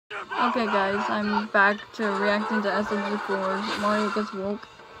Okay guys, I'm back to reacting to SMG4'S. Mario gets woke.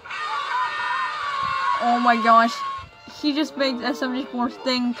 Oh my gosh. He just made SMG4'S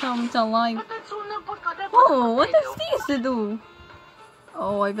thing come to life. Oh, what does this do?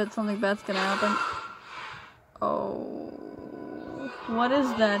 Oh, I bet something bad's gonna happen. Oh. What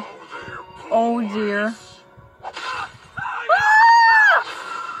is that? Oh dear. Ah!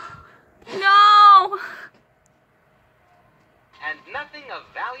 No! And nothing of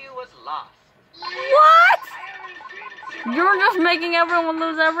value was lost. What? You're just making everyone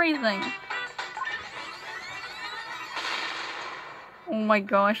lose everything. Oh my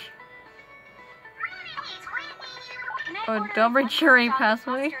gosh. Oh, double cherry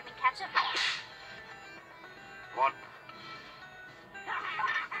pathway. What?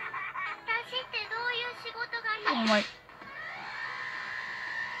 Oh my.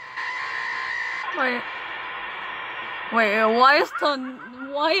 Wait, why is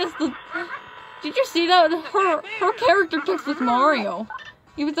the did you see that? Her character text with Mario.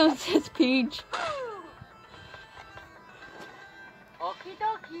 Even though it's Peach.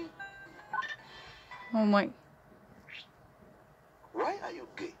 Oh my. Why are you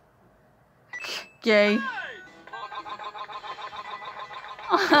gay? Gay.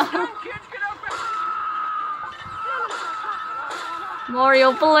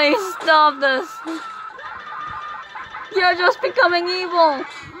 Mario, please stop this. You're just becoming evil.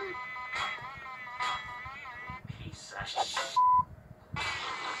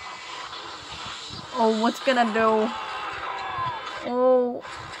 Oh, what's gonna do? Oh.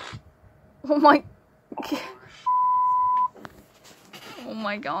 Oh my. Oh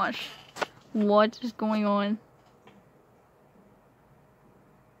my gosh. What is going on?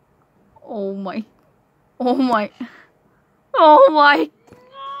 Oh my. Oh my. Oh my.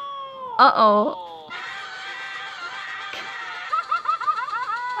 Uh-oh.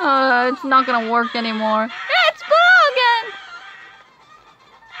 It's not gonna work anymore. It's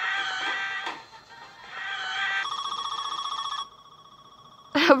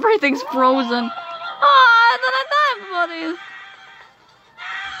broken! Everything's frozen. Ah, I thought everybody's.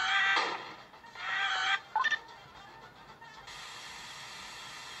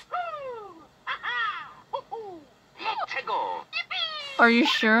 Are you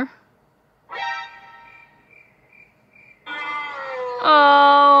sure?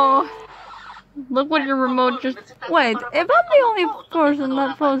 Oh, look what your remote just. Wait, if I'm the only person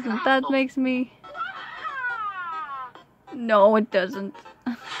not frozen, that makes me. No, it doesn't.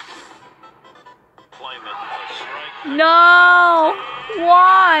 No!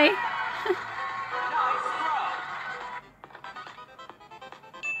 Why?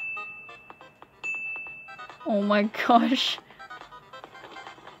 Oh my gosh.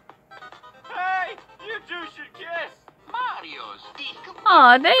 Hey, you two should kiss. Mario's.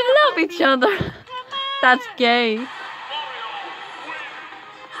 Aw, they love each other. That's gay.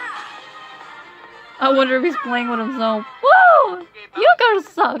 I wonder if he's playing with himself. Woo! You guys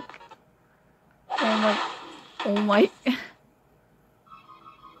suck. Oh my. Oh my.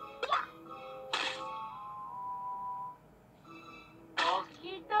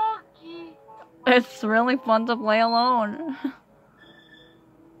 It's really fun to play alone.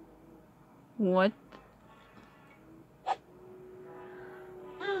 What?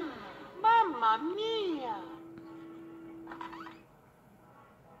 Mamma mia.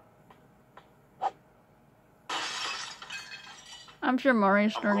 I'm sure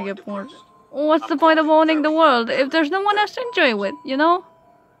Mario's starting to get bored. What's the point of owning the world if there's no one else to enjoy with, you know?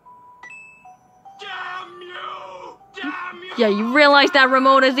 Damn you! Damn you! Yeah, you realize that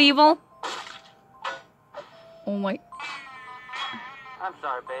remote is evil? Oh my. I'm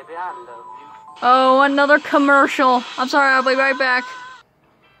sorry, baby. I love you. Oh, another commercial. I'm sorry, I'll be right back.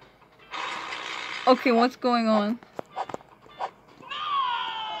 Okay, what's going on?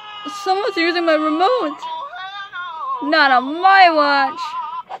 Someone's using my remote. Not on my watch.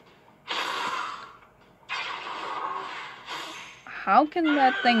 How can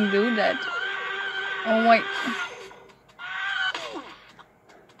that thing do that? Oh wait.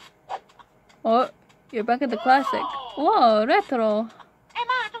 Oh, you're back at the classic. Whoa, retro.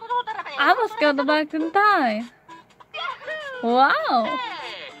 I was going back in time. Wow.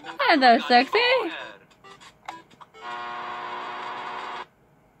 Hello, sexy.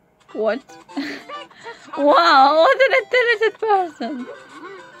 What? Wow, what an intelligent person.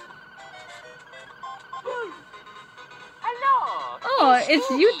 Oh, it's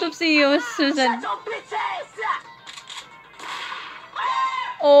YouTube CEO Susan.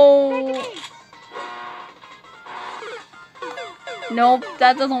 Oh. Nope,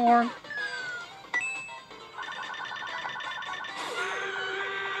 that doesn't work.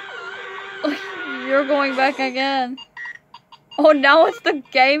 You're going back again. Oh, now it's the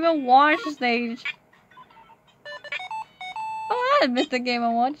Game & Watch stage. Oh, I missed the Game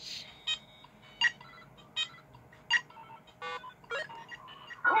 & Watch.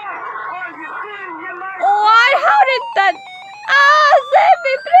 What? How did that? Ah, save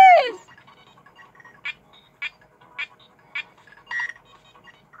me, please!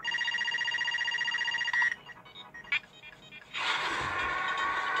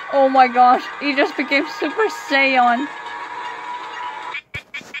 Oh my gosh, he just became Super Saiyan.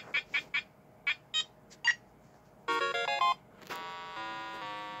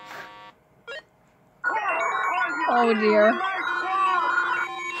 Oh dear.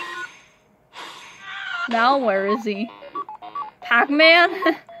 Now where is he? Pac-Man?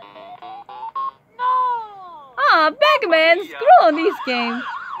 No! Ah, Pac-Man! Screw these games.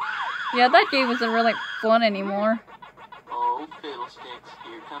 Yeah, that game isn't really fun anymore. Oh, fiddlesticks.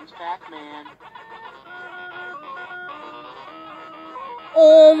 Here comes Pac-Man.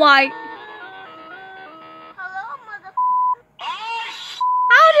 Oh my... Hello, mother.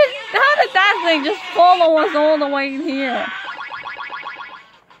 How did that thing just follow us all the way here?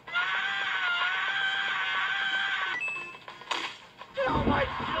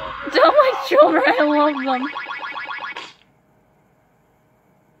 Tell my children I love them.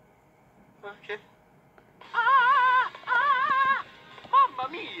 Okay. Mamma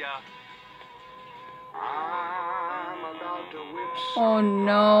mia! I'm about to whip Oh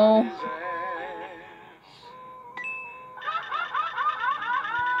no. his ass.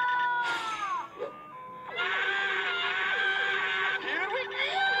 Here we go!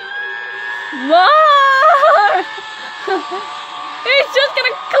 What? He's just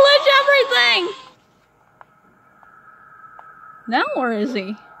gonna glitch everything! Now where is he?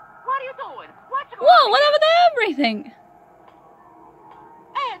 What are you doing? What's going Whoa, what happened to everything?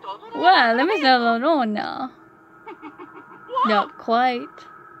 on? Well, let me say hello now. Not quite.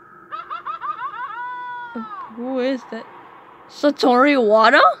 Who is that? Satori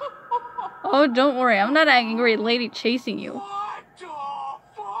Wada? Oh, don't worry, I'm not an angry lady chasing you. What the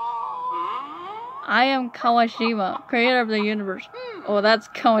fuck? I am Kawashima, creator of the universe. Oh, that's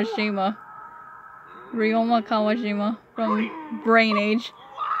Kawashima. Ryuta Kawashima from Brain Age.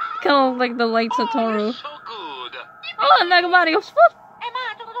 Kind of like the late Satoru. So good. Oh, Nagamari's foot!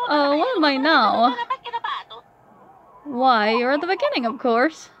 Oh, what am I now? Why, you're at the beginning, of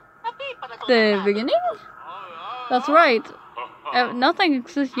course. The beginning? That's right. Nothing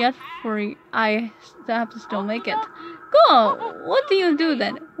exists yet for you. I have to still make it. Go! What do you do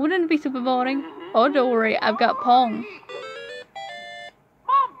then? Wouldn't it be super boring? Oh, don't worry, I've got Pong.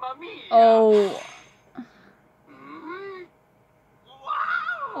 Mamma mia! Oh.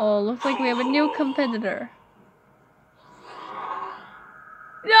 Oh, looks like we have a new competitor.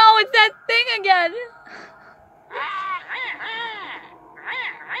 No, it's that thing again!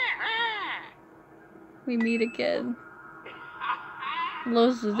 We meet again.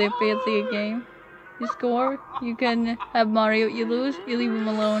 Loses a fancy game. You score, you can have Mario. You lose, you leave him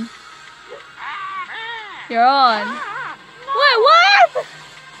alone. You're on. Wait, what?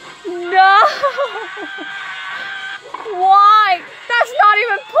 No! Why? That's not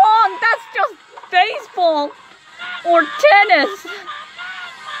even Pong! That's just baseball! Or tennis!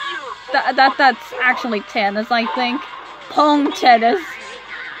 That's actually tennis, I think. Pong tennis.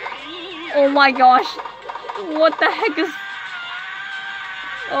 Oh my gosh. What the heck is...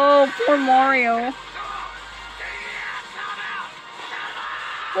 Oh, poor Mario.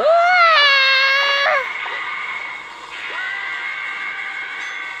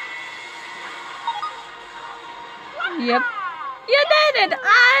 Yep. You did it!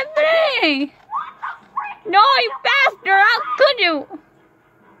 I'm free! No, you bastard! How could you?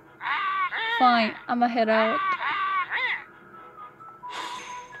 Fine, I'ma head out.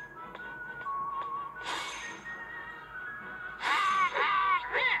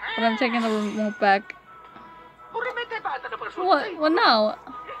 But I'm taking the remote back. What? What now?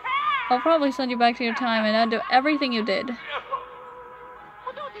 I'll probably send you back to your time and undo everything you did.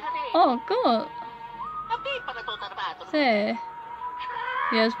 Oh, cool. Say.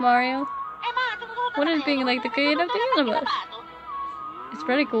 Yes, Mario? What is being like the creator of the universe? It's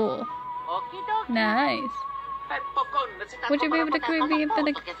pretty cool. Nice. Would you be able to create me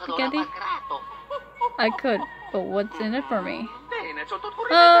infinite spaghetti? I could, but what's in it for me?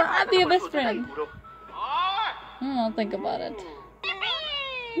 I'll be your best friend. I'll think about it.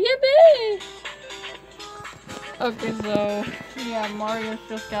 Yippee! Okay, so, yeah, Mario's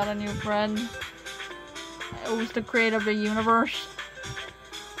just got a new friend. It was the creator of the universe.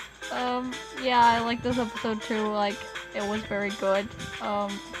 Yeah, I like this episode too, like, it was very good.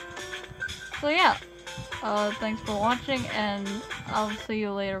 So yeah, thanks for watching, and I'll see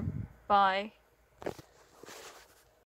you later. Bye.